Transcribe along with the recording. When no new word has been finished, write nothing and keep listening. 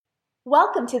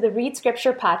Welcome to the Read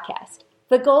Scripture podcast.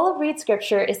 The goal of Read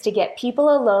Scripture is to get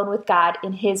people alone with God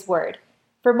in His Word.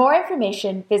 For more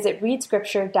information, visit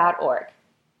readscripture.org.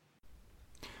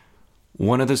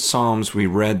 One of the Psalms we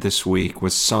read this week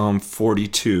was Psalm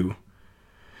 42.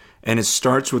 And it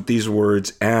starts with these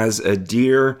words, "As a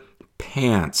deer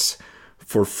pants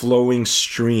for flowing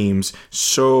streams,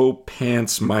 so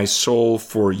pants my soul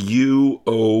for you,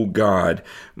 O God.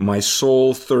 My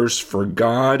soul thirsts for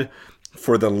God,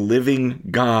 for the living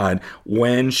God.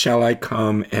 When shall I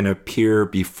come and appear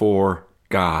before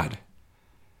God?"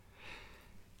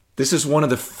 This is one of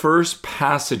the first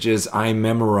passages I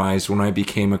memorized when I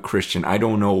became a Christian. I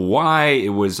don't know why it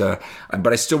was,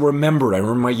 but I still remember. I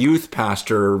remember my youth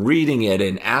pastor reading it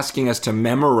and asking us to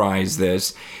memorize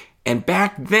this. And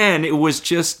back then, it was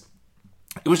just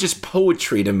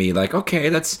poetry to me. Like, okay,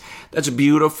 that's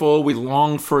beautiful. We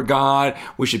long for God.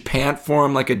 We should pant for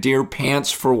Him like a deer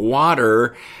pants for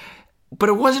water. But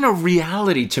it wasn't a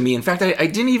reality to me. In fact, I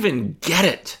didn't even get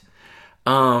it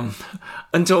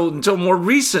until more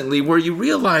recently, where you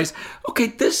realize, okay,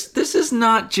 this is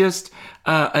not just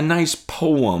a nice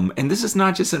poem, and this is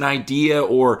not just an idea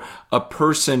or a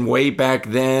person way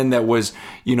back then that was,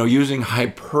 using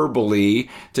hyperbole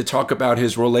to talk about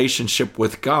his relationship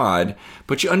with God.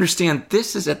 But you understand,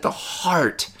 this is at the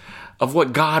heart of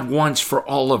what God wants for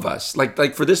all of us.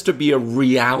 Like for this to be a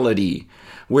reality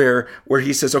where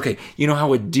He says, okay, you know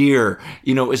how a deer,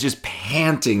 is just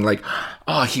panting, like,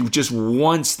 he just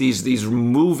wants these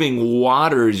moving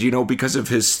waters, because of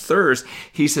his thirst.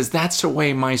 He says, that's the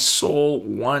way my soul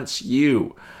wants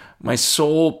you. My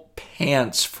soul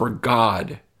pants for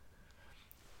God.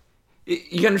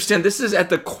 You understand, this is at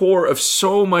the core of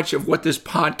so much of what this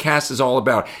podcast is all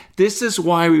about. This is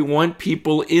why we want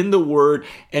people in the Word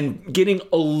and getting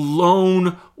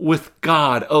alone with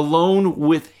God, alone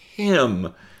with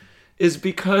Him, is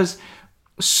because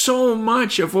so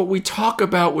much of what we talk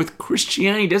about with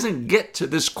Christianity doesn't get to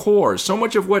this core. So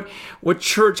much of what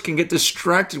church can get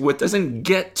distracted with doesn't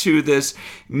get to this.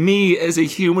 Me as a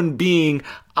human being,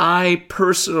 I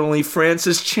personally,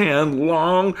 Francis Chan,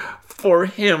 long for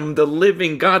Him, the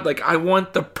living God. Like, I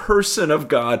want the person of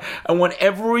God. I want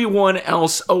everyone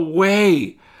else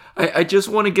away. I just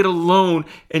want to get alone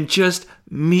and just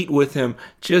meet with Him,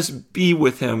 just be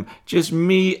with Him, just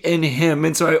me and Him.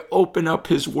 And so I open up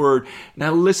His Word and I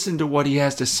listen to what He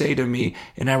has to say to me,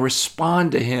 and I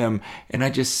respond to Him, and I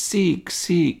just seek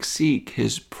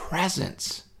His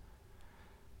presence.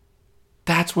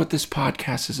 That's what this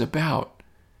podcast is about.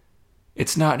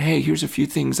 It's not, hey, here's a few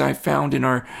things I found in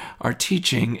our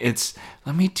teaching. It's,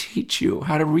 let me teach you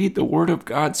how to read the Word of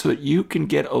God so that you can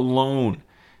get alone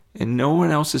and no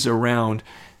one else is around,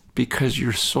 because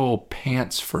your soul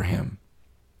pants for Him,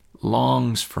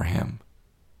 longs for Him.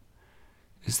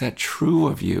 Is that true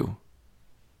of you?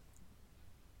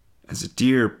 As a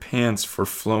deer pants for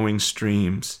flowing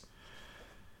streams,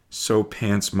 so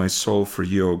pants my soul for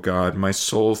you, O God. My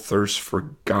soul thirsts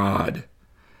for God,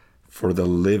 for the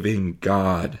living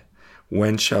God.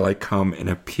 When shall I come and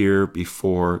appear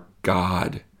before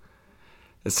God?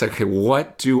 It's like, okay,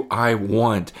 what do I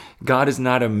want? God is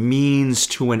not a means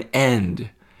to an end.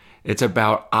 It's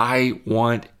about, I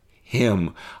want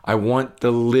Him. I want the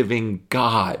living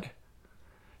God.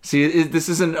 See, this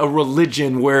isn't a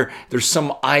religion where there's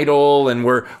some idol and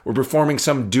we're performing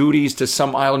some duties to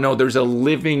some idol. No, there's a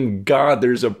living God.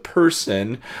 There's a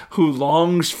person who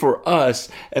longs for us.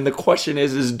 And the question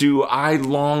is do I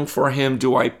long for Him?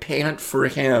 Do I pant for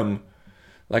Him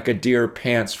like a deer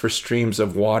pants for streams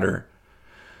of water?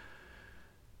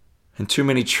 In too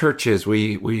many churches,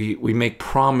 we make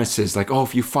promises like, oh,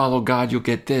 if you follow God, you'll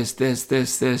get this.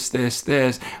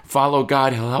 Follow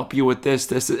God, He'll help you with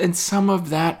this. And some of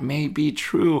that may be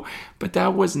true, but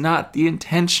that was not the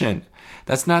intention.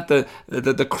 That's not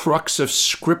the crux of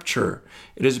Scripture.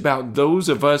 It is about those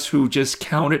of us who just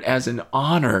count it as an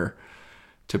honor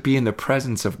to be in the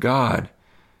presence of God.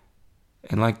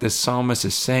 And like the psalmist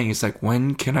is saying, it's like,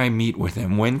 when can I meet with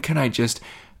Him? When can I just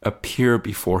appear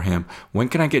before Him? When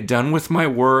can I get done with my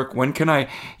work? When can I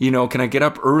get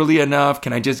up early enough?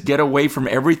 Can I just get away from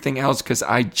everything else because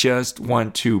I just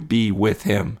want to be with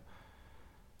Him?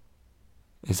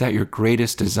 Is that your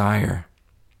greatest desire?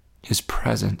 His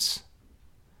presence,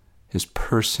 His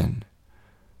person,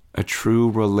 a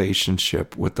true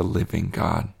relationship with the living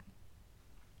God.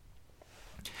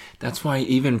 That's why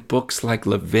even books like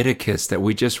Leviticus that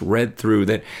we just read through,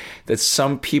 that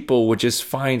some people would just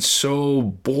find so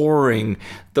boring,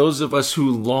 those of us who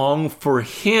long for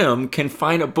Him can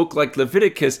find a book like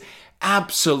Leviticus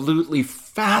absolutely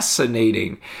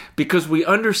fascinating because we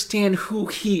understand who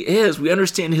he is. We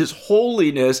understand his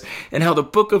holiness and how the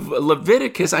book of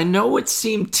Leviticus, I know it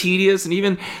seemed tedious, and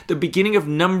even the beginning of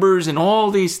Numbers and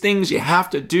all these things you have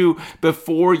to do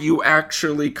before you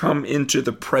actually come into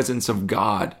the presence of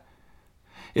God.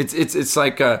 It's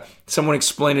like someone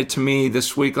explained it to me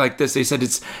this week like this. They said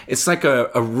it's like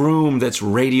a room that's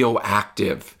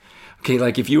radioactive. Okay,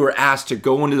 like if you were asked to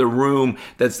go into the room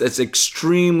that's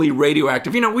extremely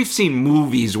radioactive. You know, we've seen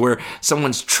movies where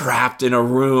someone's trapped in a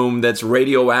room that's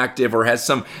radioactive or has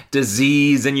some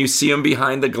disease, and you see them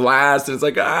behind the glass, and it's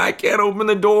like, I can't open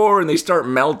the door, and they start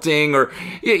melting, or,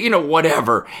 you know,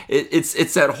 whatever.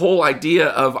 It's that whole idea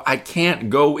of I can't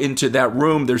go into that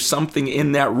room. There's something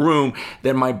in that room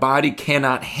that my body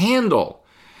cannot handle.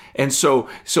 And so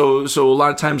a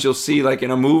lot of times you'll see, like in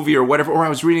a movie or whatever, or I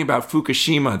was reading about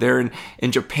Fukushima there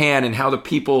in Japan, and how the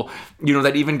people, you know,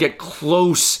 that even get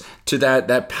close to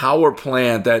that power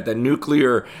plant, that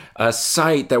nuclear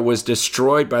site that was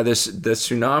destroyed by the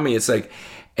tsunami. It's like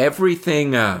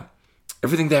everything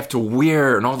they have to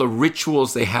wear and all the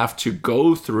rituals they have to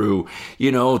go through,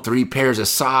 you know, 3 pairs of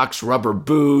socks, rubber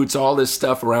boots, all this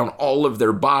stuff around all of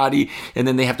their body. And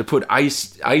then they have to put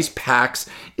ice packs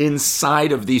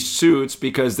inside of these suits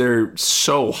because they're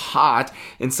so hot,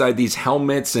 inside these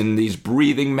helmets and these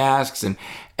breathing masks and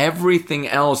everything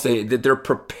else. They're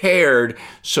prepared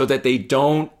so that they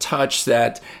don't touch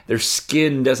that, their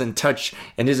skin doesn't touch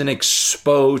and isn't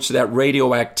exposed to that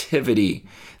radioactivity.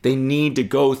 They need to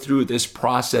go through this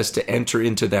process to enter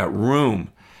into that room.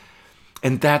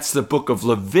 And that's the book of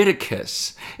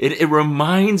Leviticus. It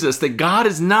reminds us that God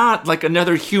is not like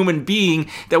another human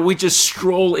being that we just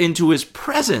stroll into his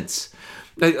presence.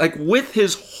 Like with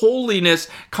his holiness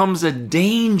comes a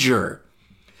danger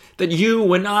that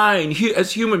you and I,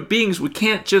 as human beings, we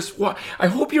can't just walk. I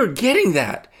hope you're getting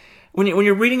that. When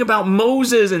you're reading about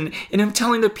Moses and him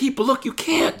telling the people, look, you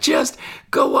can't just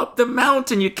go up the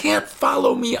mountain. You can't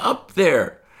follow me up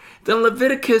there. Then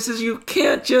Leviticus is you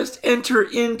can't just enter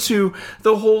into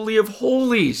the Holy of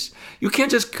Holies. You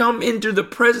can't just come into the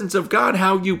presence of God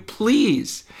how you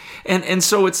please. And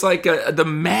so it's like the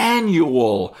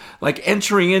manual, like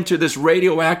entering into this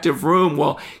radioactive room.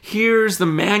 Well, here's the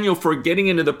manual for getting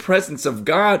into the presence of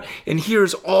God. And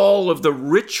here's all of the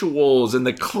rituals and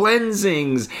the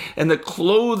cleansings and the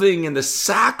clothing and the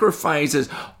sacrifices,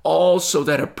 all so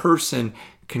that a person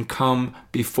can come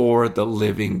before the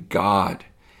living God.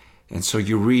 And so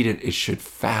you read it, it should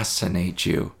fascinate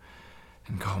you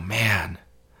and go, man,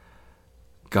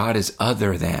 God is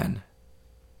other than.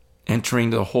 Entering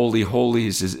the Holy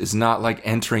Holies is not like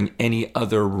entering any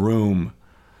other room.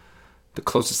 The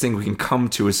closest thing we can come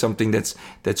to is something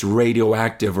that's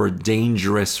radioactive or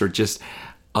dangerous or just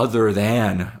other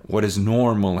than what is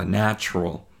normal and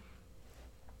natural.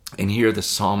 And here the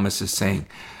psalmist is saying,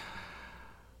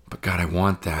 but God, I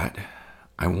want that.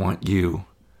 I want you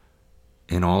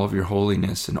in all of your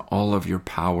holiness and all of your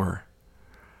power.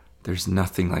 There's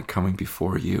nothing like coming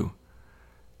before you.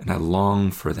 And I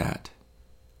long for that.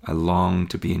 I long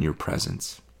to be in your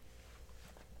presence.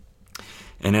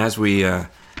 And as we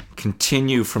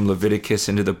continue from Leviticus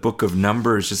into the book of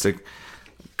Numbers, just a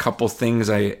couple things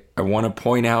I want to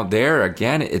point out there.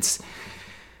 Again, it's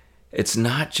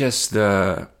not just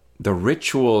the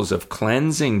rituals of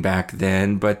cleansing back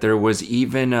then, but there was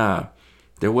even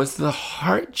there was the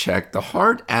heart check, the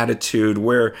heart attitude,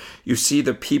 where you see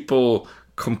the people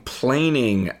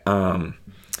complaining.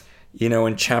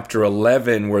 In chapter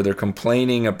 11, where they're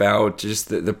complaining about just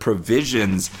the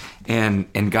provisions,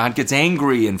 and God gets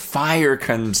angry and fire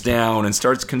comes down and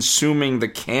starts consuming the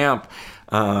camp.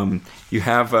 You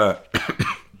have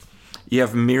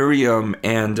Miriam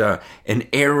and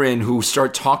Aaron who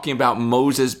start talking about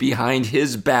Moses behind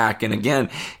his back. And again,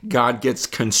 God gets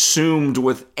consumed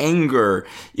with anger.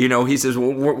 He says,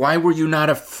 well, why were you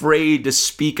not afraid to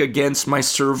speak against my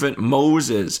servant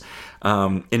Moses?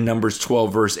 In Numbers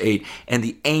 12, verse 8, and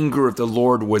the anger of the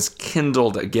Lord was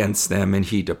kindled against them, and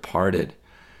he departed.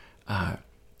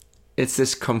 It's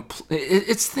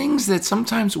things that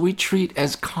sometimes we treat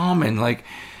as common, like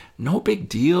no big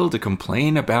deal to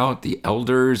complain about the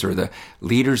elders or the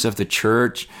leaders of the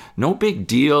church. No big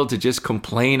deal to just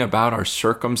complain about our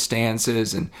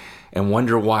circumstances and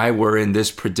wonder why we're in this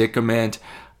predicament.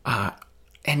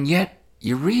 And yet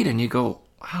you read and you go,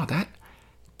 wow, that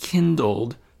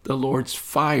kindled the Lord's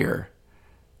fire.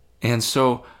 And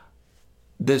so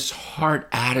this heart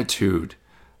attitude,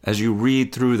 as you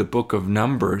read through the book of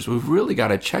Numbers, we've really got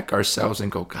to check ourselves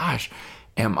and go, gosh,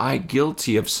 am I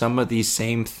guilty of some of these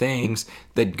same things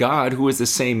that God, who is the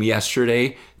same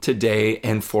yesterday, today,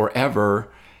 and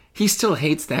forever, he still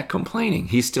hates that complaining.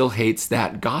 He still hates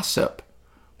that gossip.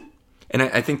 And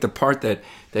I think the part that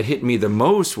hit me the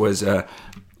most was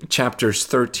chapters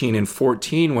 13 and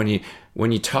 14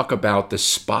 when you talk about the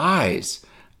spies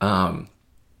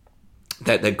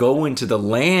that go into the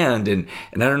land. And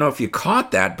I don't know if you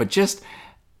caught that, but just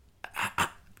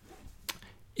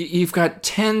you've got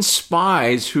 10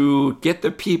 spies who get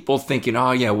the people thinking,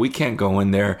 oh yeah, we can't go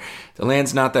in there. The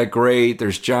land's not that great.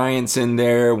 There's giants in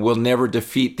there. We'll never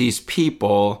defeat these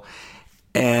people.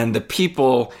 And the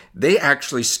people, they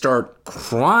actually start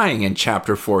crying in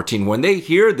chapter 14. When they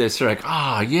hear this, they're like,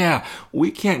 yeah, we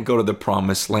can't go to the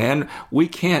promised land. We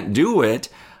can't do it.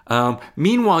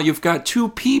 Meanwhile, you've got two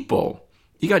people.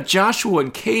 You got Joshua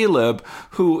and Caleb,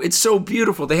 who, it's so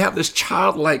beautiful. They have this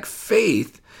childlike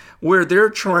faith where they're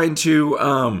trying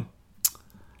to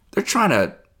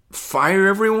fire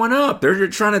everyone up. They're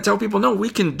trying to tell people, no, we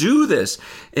can do this.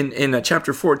 In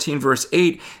chapter 14, verse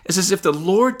 8, it says, if the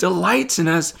Lord delights in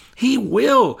us, he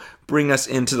will bring us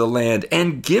into the land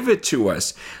and give it to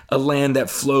us, a land that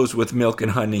flows with milk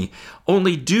and honey.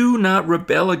 Only do not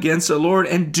rebel against the Lord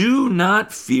and do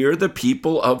not fear the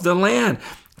people of the land,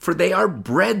 for they are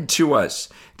bread to us.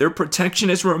 Their protection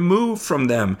is removed from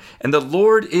them, and the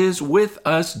Lord is with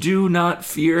us. Do not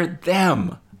fear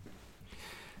them.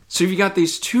 So you got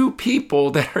these two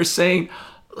people that are saying,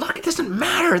 look, it doesn't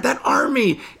matter. That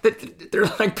army, they're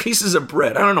like pieces of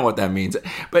bread. I don't know what that means,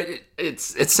 but it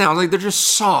sounds like they're just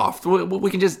soft. We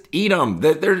can just eat them.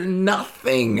 They're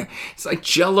nothing. It's like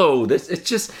Jell-O. It's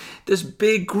just this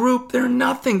big group. They're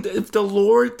nothing. If the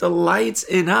Lord delights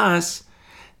in us,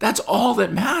 that's all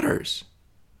that matters.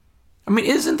 I mean,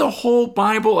 isn't the whole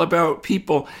Bible about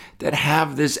people that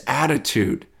have this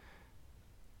attitude,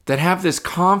 that have this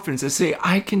confidence, that say,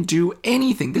 I can do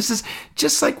anything? This is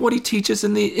just like what he teaches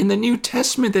in the New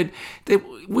Testament, that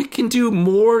we can do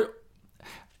more.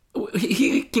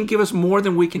 He can give us more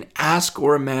than we can ask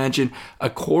or imagine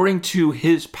according to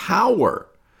his power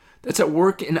that's at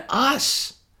work in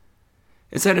us.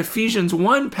 It's that Ephesians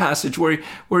 1 passage where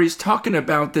he's talking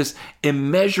about this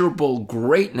immeasurable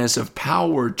greatness of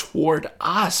power toward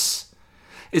us.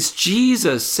 It's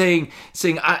Jesus saying,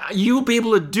 you'll be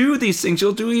able to do these things.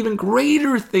 You'll do even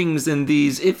greater things than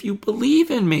these if you believe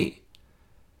in me.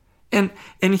 And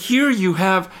here you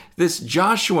have this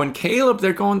Joshua and Caleb.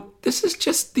 They're going, these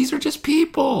are just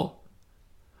people.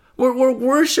 We're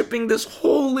worshiping this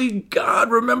holy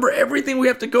God. Remember everything we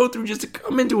have to go through just to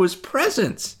come into his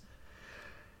presence.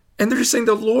 And they're just saying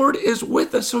the Lord is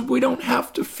with us, so we don't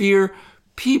have to fear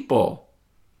people.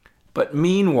 But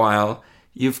meanwhile,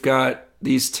 you've got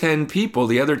these 10 people,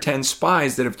 the other 10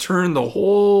 spies that have turned the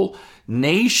whole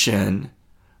nation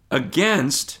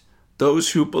against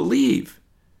those who believe.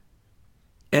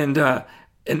 And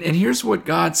here's what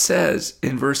God says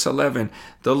in verse 11.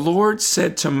 The Lord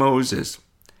said to Moses,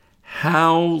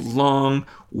 how long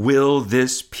will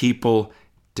this people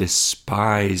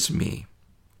despise me?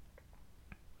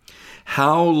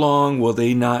 How long will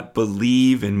they not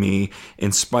believe in me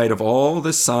in spite of all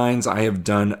the signs I have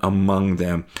done among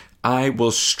them? I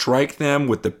will strike them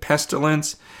with the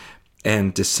pestilence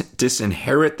and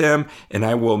disinherit them, and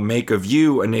I will make of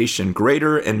you a nation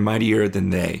greater and mightier than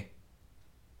they.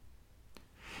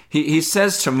 He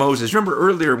says to Moses, remember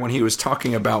earlier when he was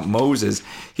talking about Moses,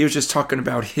 he was just talking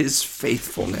about his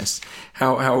faithfulness.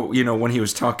 How when he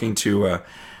was talking to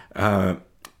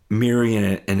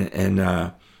Miriam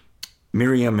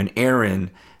and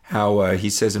Aaron, how he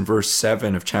says in verse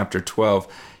 7 of chapter 12,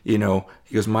 he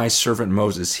goes, my servant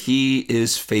Moses, he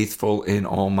is faithful in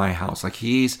all my house. Like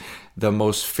he's the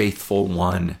most faithful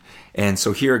one. And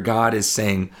so here God is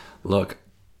saying, look,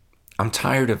 I'm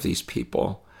tired of these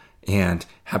people. And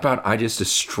how about I just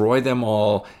destroy them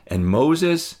all? And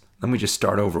Moses, let me just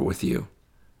start over with you.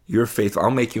 You're faithful. I'll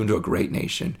make you into a great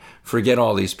nation. Forget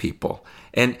all these people.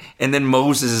 And then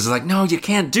Moses is like, no, you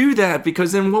can't do that,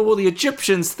 because then what will the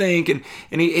Egyptians think? And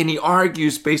he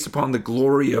argues based upon the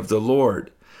glory of the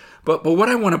Lord. But what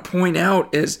I want to point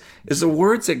out is the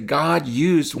words that God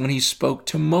used when he spoke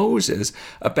to Moses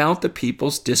about the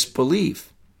people's disbelief.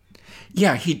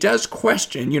 Yeah, he does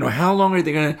question, how long are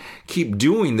they going to keep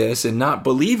doing this and not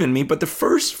believe in me? But the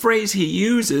first phrase he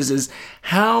uses is,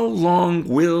 how long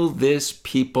will this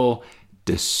people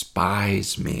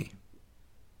despise me?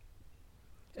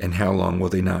 And how long will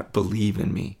they not believe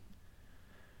in me?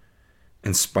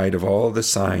 In spite of all the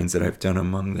signs that I've done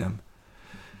among them.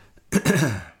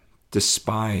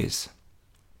 Despise.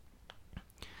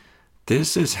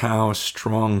 This is how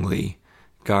strongly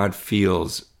God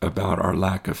feels about our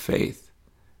lack of faith.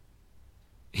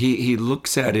 He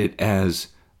looks at it as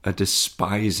a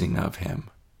despising of him.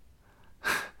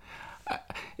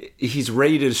 he's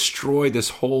ready to destroy this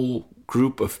whole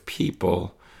group of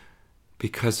people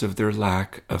because of their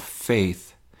lack of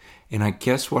faith. And I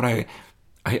guess what I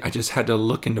just had to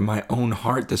look into my own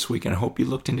heart this week, and I hope you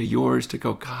looked into yours to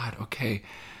go, God, okay,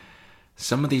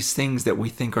 some of these things that we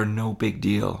think are no big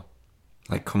deal,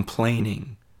 like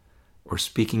complaining or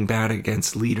speaking bad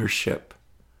against leadership,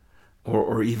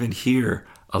 or even here,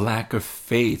 a lack of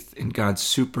faith in God's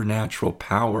supernatural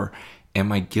power.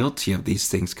 Am I guilty of these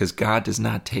things? Because God does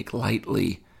not take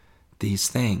lightly these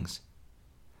things.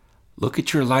 Look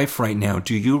at your life right now.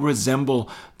 Do you resemble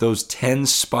those 10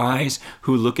 spies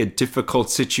who look at difficult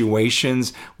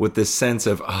situations with the sense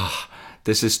of,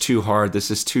 this is too hard,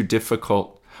 this is too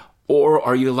difficult? Or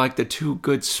are you like the 2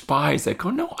 good spies that go,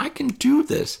 no, I can do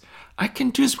this. I can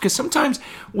do this? Because sometimes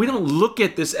we don't look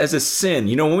at this as a sin.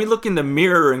 When we look in the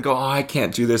mirror and go, I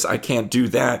can't do this, I can't do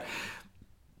that.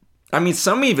 I mean,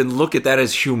 some even look at that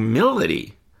as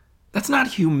humility. That's not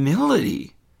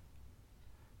humility.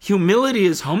 Humility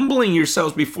is humbling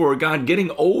yourselves before God,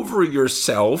 getting over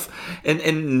yourself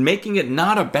and making it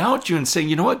not about you and saying,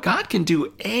 you know what, God can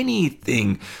do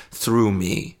anything through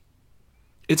me.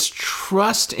 It's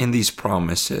trust in these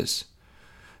promises.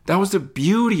 That was the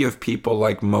beauty of people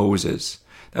like Moses.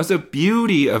 That was the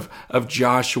beauty of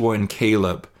Joshua and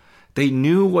Caleb. They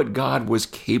knew what God was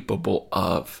capable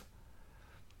of.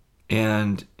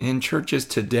 And in churches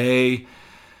today,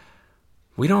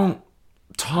 we don't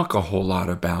talk a whole lot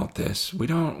about this. We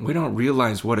don't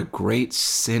realize what a great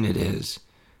sin it is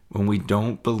when we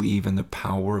don't believe in the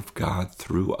power of God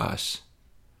through us.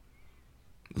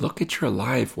 Look at your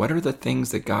life. What are the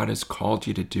things that God has called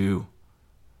you to do?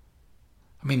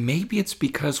 I mean, maybe it's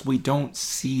because we don't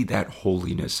see that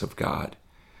holiness of God.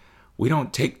 We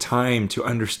don't take time to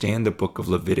understand the book of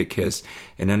Leviticus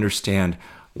and understand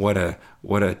what a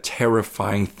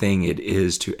terrifying thing it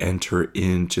is to enter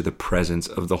into the presence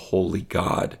of the holy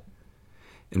God.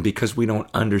 And because we don't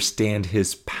understand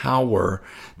his power,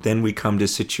 then we come to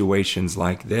situations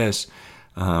like this,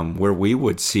 where we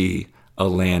would see a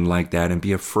land like that and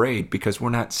be afraid because we're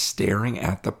not staring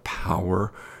at the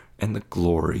power and the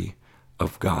glory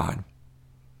of God.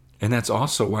 And that's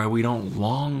also why we don't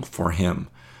long for him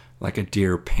like a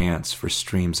deer pants for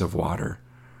streams of water,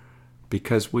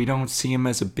 because we don't see him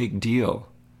as a big deal.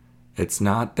 It's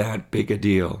not that big a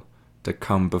deal to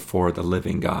come before the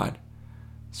living God.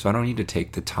 So I don't need to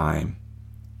take the time.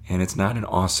 And it's not an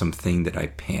awesome thing that I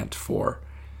pant for.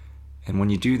 And when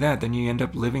you do that, then you end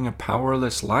up living a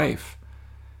powerless life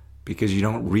because you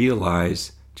don't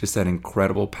realize just that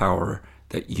incredible power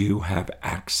that you have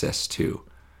access to.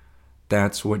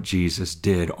 That's what Jesus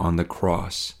did on the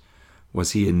cross,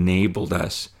 was he enabled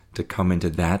us to come into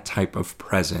that type of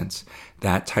presence,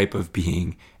 that type of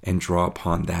being, and draw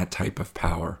upon that type of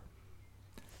power.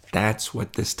 That's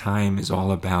what this time is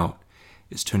all about,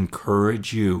 is to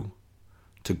encourage you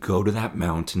to go to that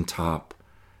mountaintop,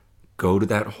 go to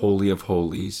that Holy of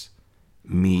Holies,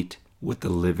 meet with the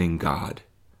living God.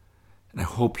 And I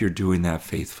hope you're doing that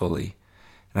faithfully.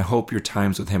 And I hope your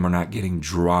times with him are not getting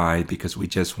dry because we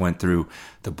just went through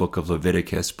the book of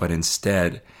Leviticus, but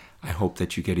instead, I hope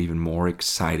that you get even more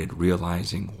excited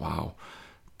realizing, wow,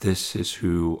 this is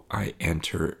who I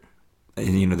enter.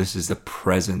 And, this is the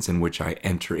presence in which I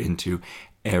enter into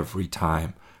every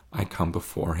time I come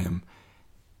before him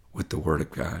with the Word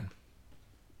of God.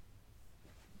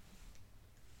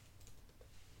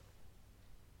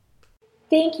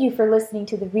 Thank you for listening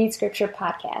to the Read Scripture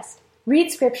podcast.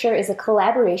 Read Scripture is a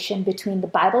collaboration between the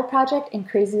Bible Project and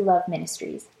Crazy Love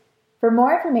Ministries. For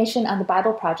more information on the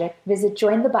Bible Project, visit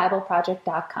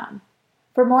jointhebibleproject.com.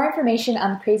 For more information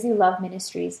on Crazy Love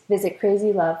Ministries, visit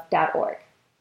crazylove.org.